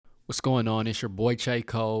What's going on? It's your boy Che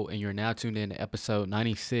Cole, and you're now tuned in to episode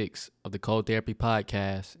 96 of the Cold Therapy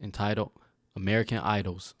Podcast entitled American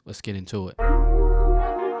Idols. Let's get into it.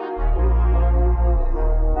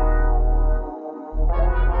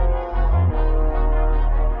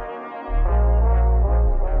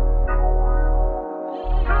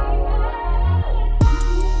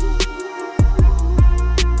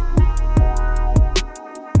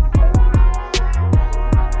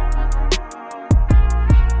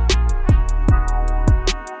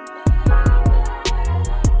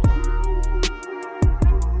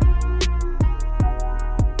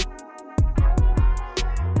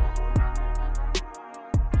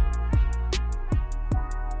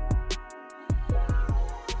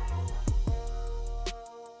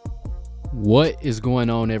 What is going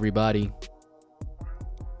on, everybody?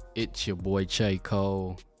 It's your boy Che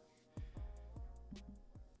Cole.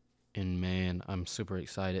 And man, I'm super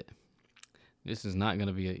excited. This is not going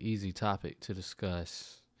to be an easy topic to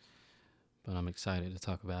discuss, but I'm excited to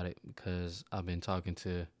talk about it because I've been talking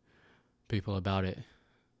to people about it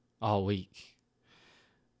all week.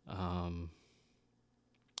 And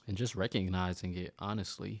just recognizing it,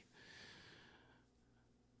 honestly.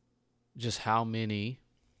 Just how many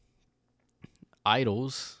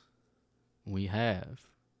idols we have.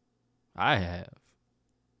 I have.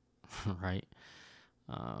 Right?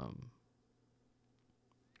 I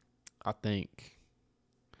think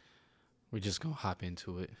we're just going to hop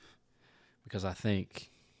into it because I think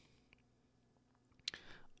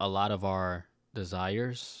a lot of our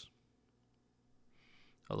desires,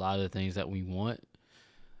 a lot of the things that we want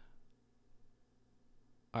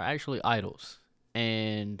are actually idols,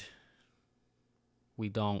 and we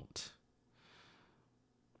don't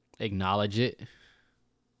acknowledge it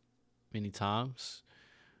many times.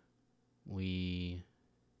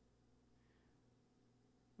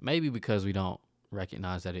 Maybe because we don't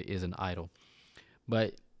recognize that it is an idol.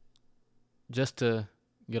 But just to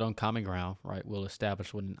get on common ground, right, we'll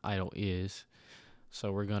establish what an idol is.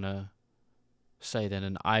 So we're going to say that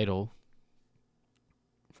an idol,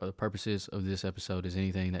 for the purposes of this episode, is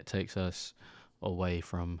anything that takes us away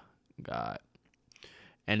from God.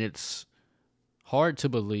 And it's hard to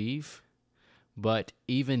believe, but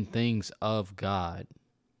even things of God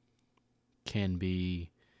can be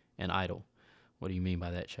an idol. What do you mean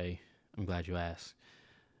by that, Che? I'm glad you asked.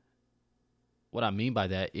 What I mean by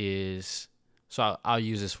that is, so I'll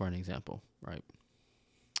use this for an example, right?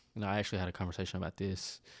 I actually had a conversation about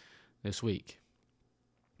this week,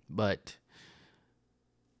 but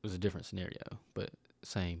it was a different scenario, but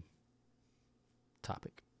same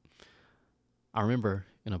topic. I remember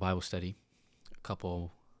in a Bible study a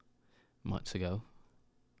couple months ago,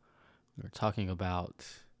 we were talking about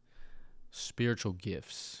spiritual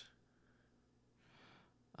gifts.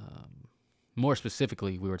 More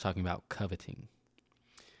specifically, we were talking about coveting.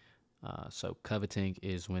 So coveting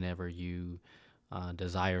is whenever you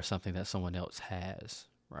desire something that someone else has,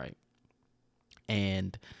 right?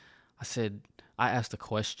 And I asked a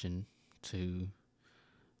question to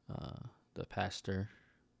the pastor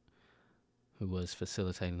who was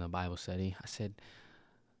facilitating the Bible study. I said,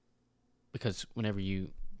 because whenever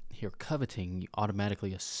you hear coveting, you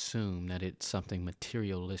automatically assume that it's something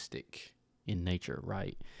materialistic in nature,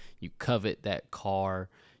 right? You covet that car,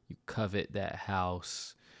 you covet that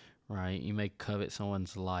house, right? You may covet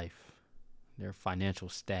someone's life, their financial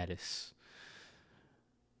status,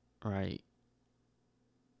 right?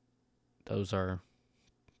 Those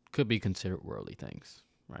could be considered worldly things,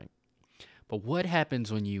 right? But what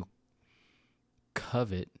happens when you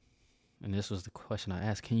covet, and this was the question I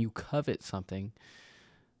asked, can you covet something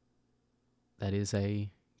that is a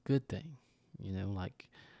good thing? Like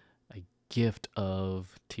a gift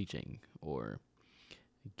of teaching, or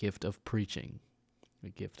a gift of preaching, a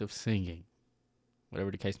gift of singing,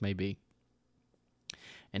 whatever the case may be.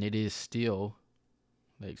 And it is still,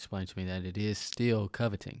 they explained to me that it is still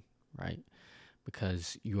coveting, right?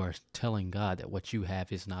 Because you are telling God that what you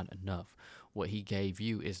have is not enough. What he gave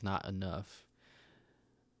you is not enough,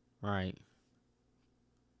 right?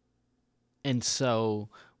 And so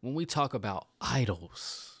when we talk about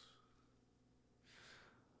idols,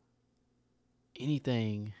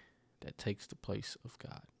 anything that takes the place of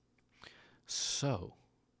God. So,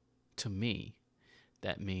 to me,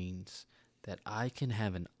 that means that I can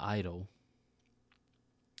have an idol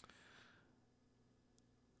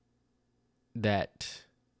that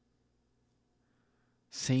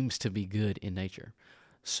seems to be good in nature.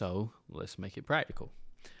 So, let's make it practical.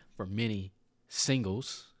 For many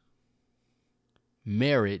singles,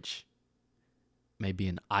 marriage may be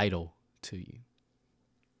an idol to you.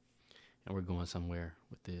 And we're going somewhere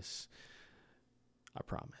with this. I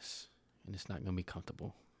promise. And it's not going to be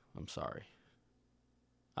comfortable. I'm sorry.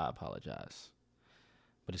 I apologize.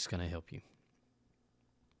 But it's going to help you.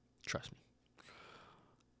 Trust me.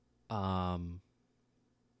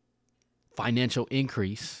 Financial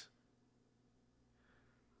increase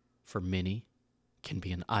for many can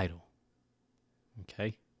be an idol.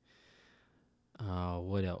 Okay.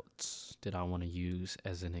 What else did I want to use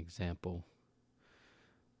as an example?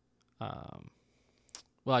 Well,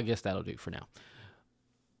 I guess that'll do for now.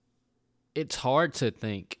 It's hard to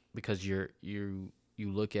think because you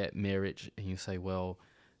look at marriage and you say, well,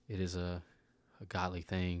 it is a godly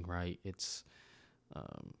thing, right? It's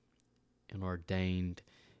an ordained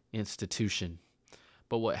institution.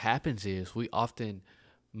 But what happens is we often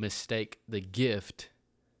mistake the gift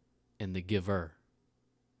and the giver,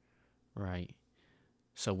 right?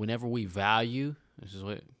 So whenever we value, this is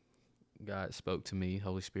what God spoke to me,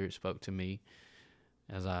 Holy Spirit spoke to me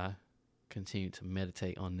as I continue to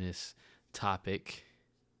meditate on this topic,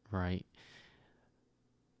 right?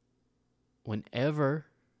 Whenever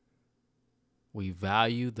we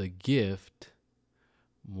value the gift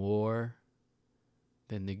more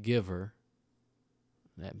than the giver,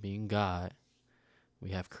 that being God, we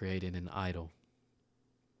have created an idol.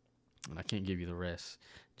 And I can't give you the rest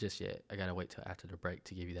just yet. I got to wait till after the break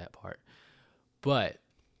to give you that part. But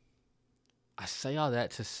I say all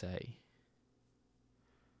that to say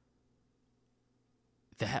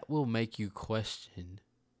that will make you question,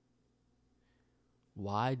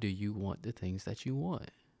 why do you want the things that you want?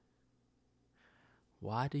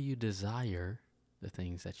 Why do you desire the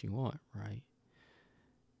things that you want, right?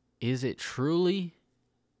 Is it truly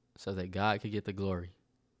so that God could get the glory?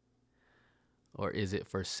 Or is it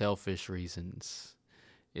for selfish reasons?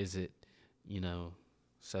 Is it,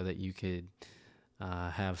 so that you could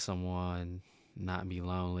have someone not be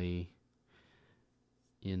lonely,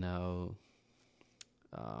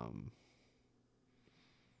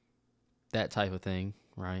 that type of thing,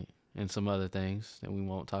 right? And some other things that we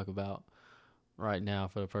won't talk about right now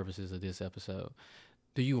for the purposes of this episode.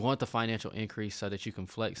 Do you want the financial increase so that you can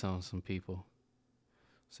flex on some people?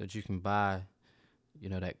 So that you can buy,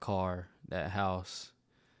 that car, that house,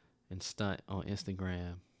 and stunt on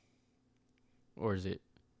Instagram? Or is it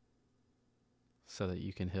so that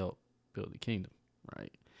you can help build the kingdom,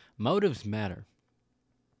 right? Motives matter.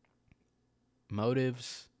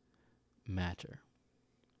 Motives matter.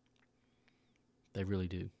 They really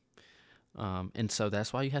do. And so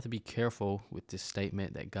that's why you have to be careful with this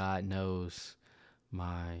statement that God knows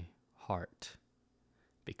my heart,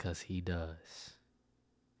 because he does.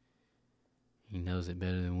 He knows it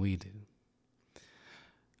better than we do.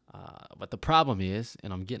 But the problem is,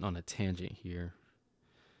 and I'm getting on a tangent here,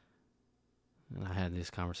 and I had this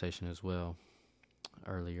conversation as well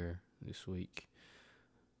earlier this week.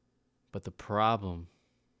 But the problem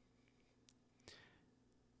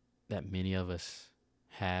that many of us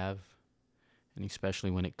have, and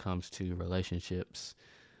especially when it comes to relationships,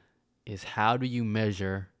 is how do you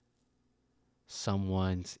measure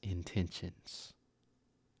someone's intentions?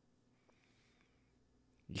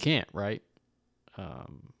 You can't, right?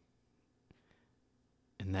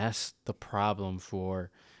 And that's the problem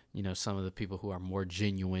for, some of the people who are more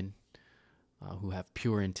genuine, who have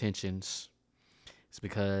pure intentions. It's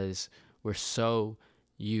because we're so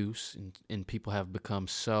used and people have become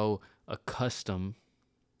so accustomed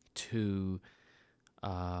to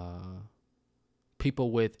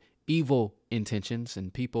people with evil intentions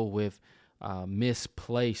and people with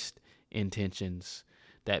misplaced intentions,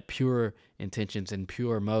 that pure intentions and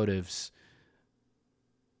pure motives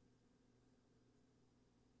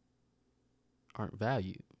aren't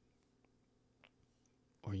valued.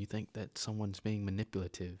 Or you think that someone's being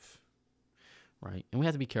manipulative, right? And we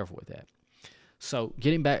have to be careful with that. So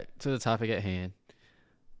getting back to the topic at hand,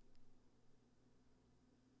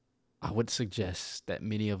 I would suggest that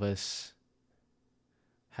many of us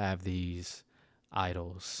have these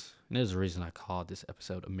idols. And there's a reason I called this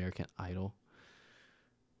episode American Idol.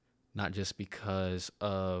 Not just because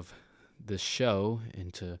of the show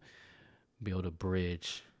and to build a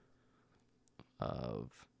bridge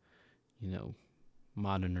of,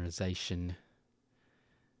 modernization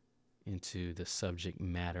into the subject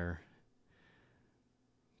matter.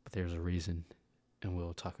 But there's a reason, and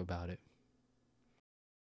we'll talk about it.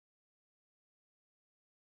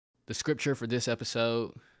 The scripture for this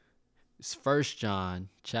episode is 1 John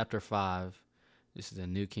chapter 5. This is a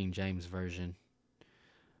New King James Version.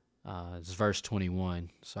 It's verse 21,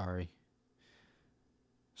 sorry.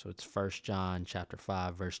 So it's 1 John chapter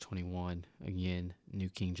 5, verse 21. Again, New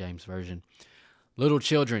King James Version. Little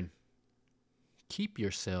children, keep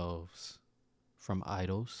yourselves from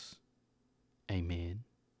idols Amen.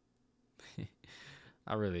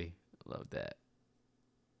 I really love that.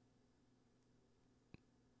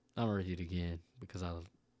 I'm gonna read it again because I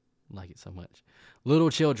like it so much. Little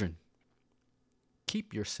children,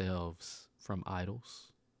 keep yourselves from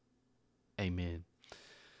idols. Amen.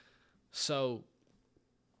 So,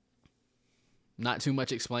 not too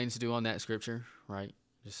much explains to do on that scripture, right?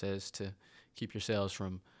 It just says to keep yourselves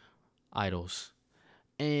from idols.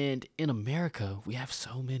 And in America, we have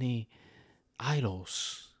so many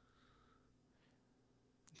idols.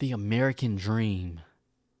 The American dream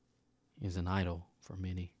is an idol for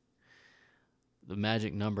many. The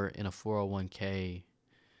magic number in a 401k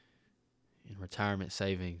in retirement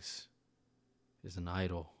savings is an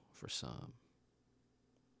idol for some.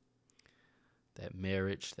 That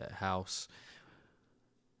marriage, that house,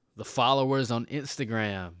 the followers on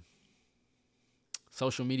Instagram,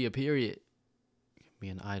 social media, period, can be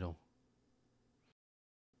an idol.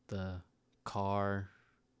 The car,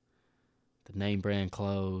 the name brand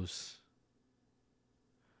clothes,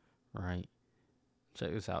 right?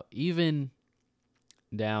 Check this out. Even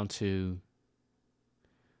down to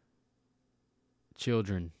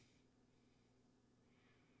children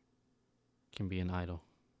can be an idol.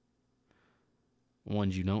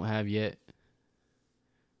 Ones you don't have yet,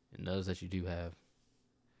 and those that you do have,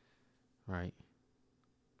 right?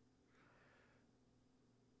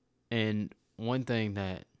 And one thing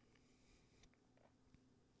that,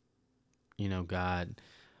 God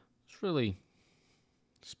is really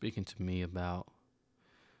speaking to me about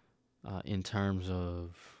in terms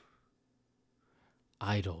of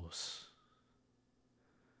idols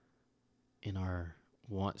in our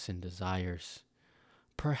wants and desires.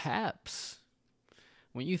 Perhaps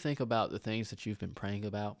when you think about the things that you've been praying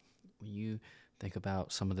about, when you think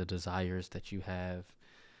about some of the desires that you have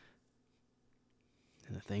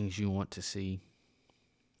and the things you want to see,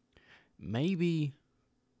 maybe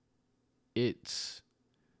it's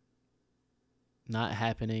not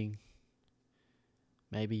happening.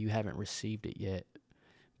 Maybe you haven't received it yet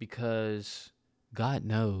because God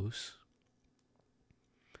knows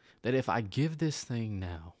that if I give this thing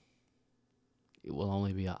now, it will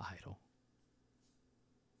only be an idol.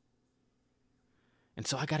 And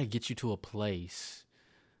so I got to get you to a place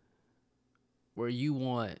where you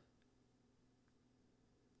want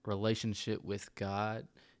relationship with God.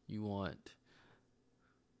 You want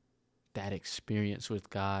that experience with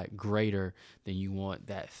God greater than you want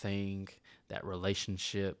that thing, that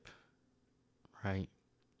relationship, right?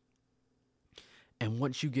 And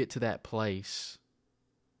once you get to that place,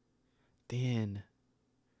 then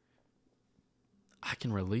I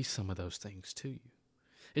can release some of those things to you.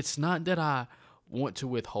 It's not that I want to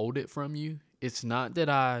withhold it from you. It's not that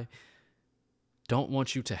I don't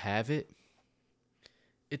want you to have it.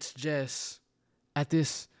 It's just at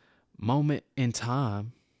this moment in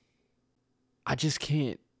time, I just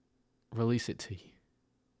can't release it to you.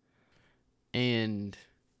 And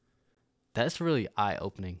that's really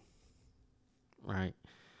eye-opening, right?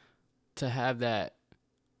 To have that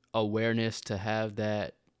awareness, to have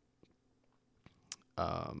that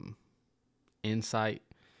insight,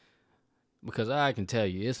 because I can tell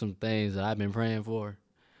you, it's some things that I've been praying for.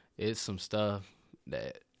 It's some stuff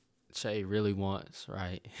that Shay really wants,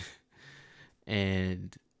 right?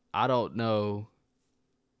 And I don't know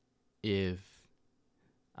if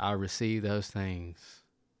I receive those things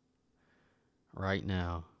right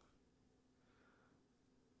now,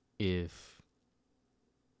 if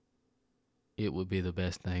it would be the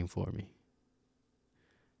best thing for me.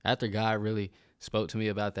 After God really spoke to me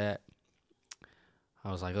about that,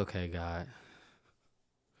 I was like, okay, God,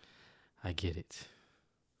 I get it.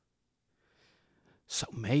 So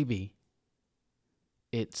maybe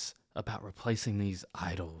it's about replacing these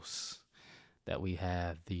idols that we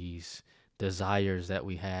have, these desires that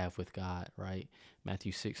we have with God, right?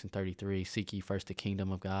 Matthew 6:33, seek ye first the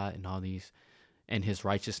kingdom of God and all these, and his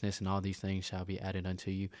righteousness, and all these things shall be added unto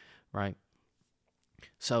you, right?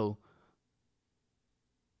 So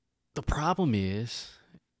the problem is,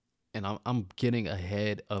 and I'm getting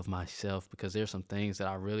ahead of myself because there's some things that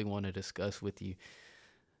I really want to discuss with you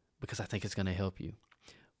because I think it's going to help you.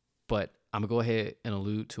 But I'm going to go ahead and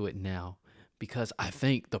allude to it now because I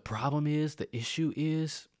think the problem is, the issue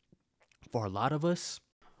is, for a lot of us,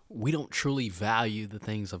 we don't truly value the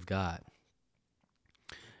things of God.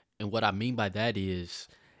 And what I mean by that is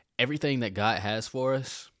everything that God has for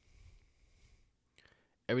us,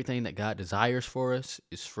 everything that God desires for us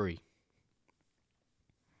is free.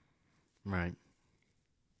 Right?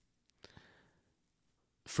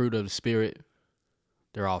 Fruit of the Spirit,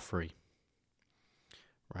 they're all free.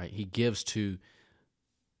 Right? He gives to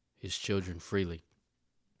his children freely.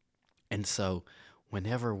 And so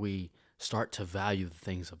whenever we start to value the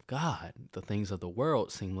things of God, the things of the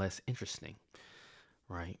world seem less interesting,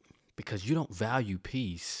 right? Because you don't value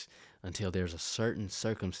peace until there's a certain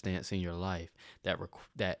circumstance in your life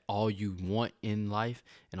that all you want in life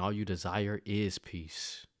and all you desire is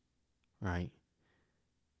peace, right?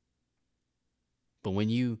 But when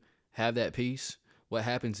you have that peace, what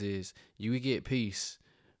happens is you get peace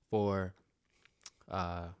for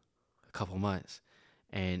a couple months.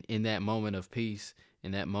 And in that moment of peace,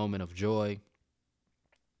 in that moment of joy,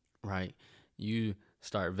 right, you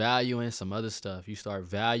start valuing some other stuff. You start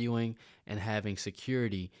valuing and having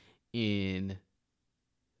security in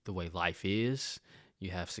the way life is.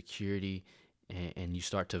 You have security and you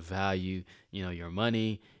start to value, your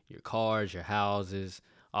money, your cars, your houses,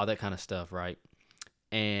 all that kind of stuff, right?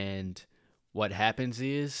 And what happens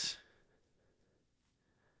is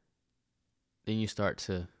then you start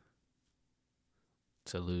to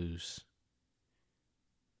lose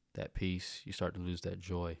that peace. You start to lose that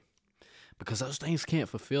joy because those things can't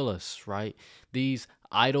fulfill us, right? These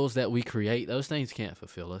idols that we create, those things can't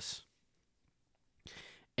fulfill us.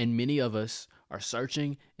 And many of us are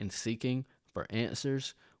searching and seeking for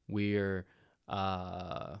answers. We're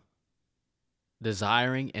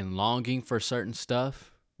desiring and longing for certain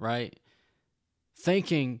stuff, right?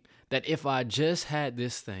 Thinking that if I just had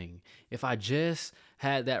this thing, if I just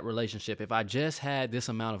had that relationship, if I just had this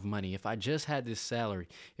amount of money, if I just had this salary,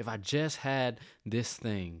 if I just had this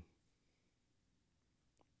thing,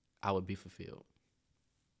 I would be fulfilled.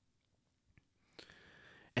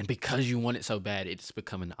 And because you want it so bad, it's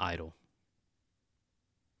become an idol.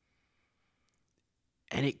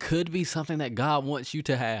 And it could be something that God wants you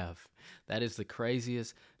to have. That is the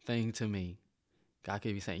craziest thing to me. God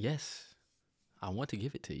could be saying, yes, I want to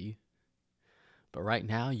give it to you. But right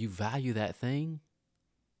now, you value that thing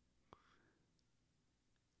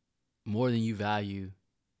more than you value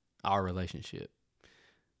our relationship.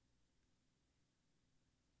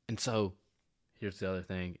 And so here's the other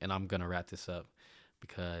thing, and I'm going to wrap this up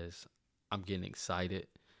because I'm getting excited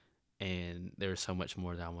and there's so much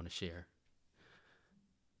more that I want to share.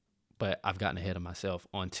 But I've gotten ahead of myself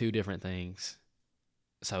on two different things.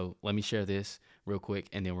 So let me share this real quick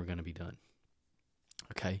and then we're going to be done.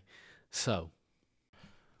 Okay. So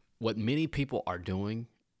what many people are doing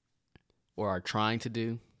or are trying to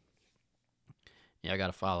do, I got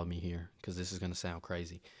to follow me here because this is going to sound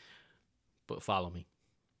crazy, but follow me.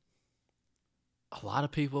 A lot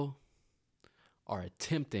of people are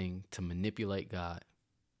attempting to manipulate God.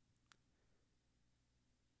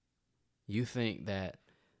 You think that,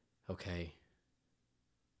 okay,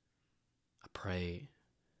 I prayed,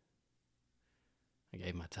 I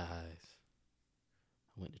gave my tithes,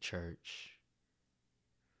 I went to church,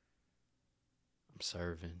 I'm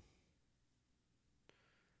serving,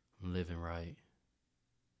 I'm living right.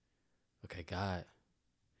 Okay, God's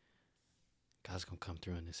going to come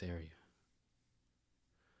through in this area.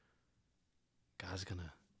 God's going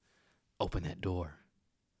to open that door.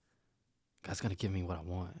 God's going to give me what I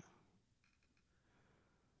want.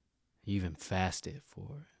 You even fasted for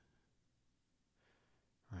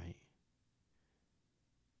it. Right?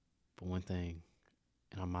 But one thing,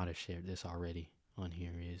 and I might have shared this already on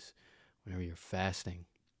here, is whenever you're fasting,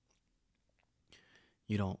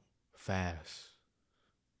 you don't fast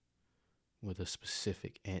with a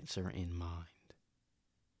specific answer in mind.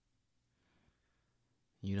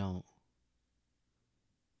 You don't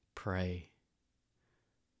pray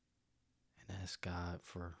and ask God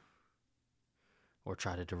for, or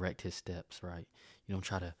try to direct his steps, right? You don't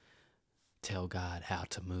try to tell God how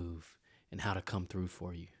to move and how to come through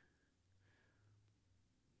for you.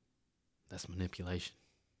 That's manipulation.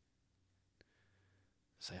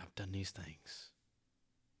 Say, I've done these things.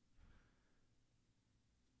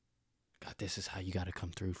 God, this is how you got to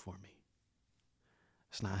come through for me.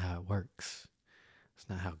 It's not how it works. It's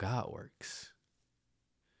not how God works.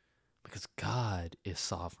 Because God is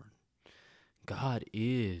sovereign. God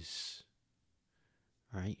is,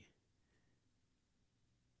 right,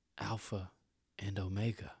 Alpha and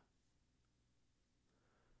Omega.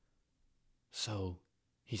 So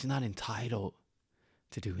he's not entitled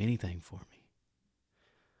to do anything for me.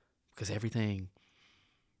 Because everything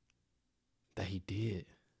that he did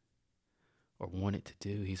or wanted to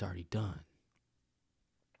do, he's already done.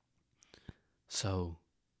 So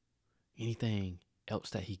anything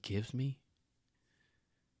else that he gives me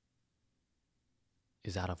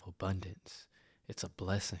is out of abundance. It's a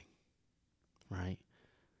blessing, right?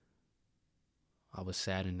 I was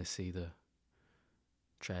saddened to see the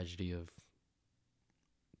tragedy of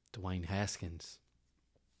Dwayne Haskins.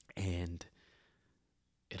 And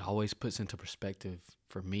it always puts into perspective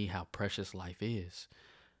for me how precious life is.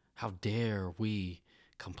 How dare we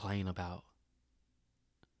complain about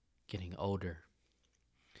getting older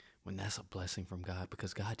when that's a blessing from God,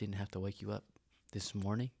 because God didn't have to wake you up this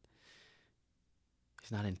morning.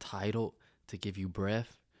 He's not entitled to give you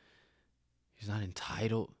breath. He's not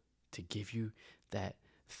entitled to give you that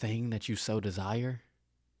thing that you so desire.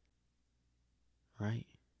 Right?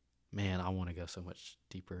 Man, I want to go so much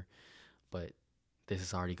deeper, but this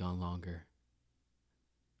has already gone longer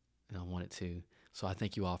and I want it to. So I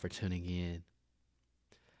thank you all for tuning in.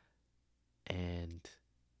 And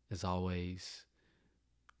as always,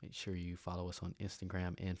 make sure you follow us on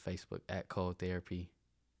Instagram and Facebook at Cold Therapy.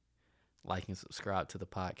 Like and subscribe to the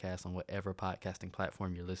podcast on whatever podcasting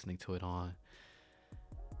platform you're listening to it on.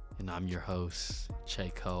 And I'm your host,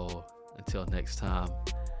 Che Cole. Until next time,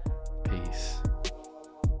 peace.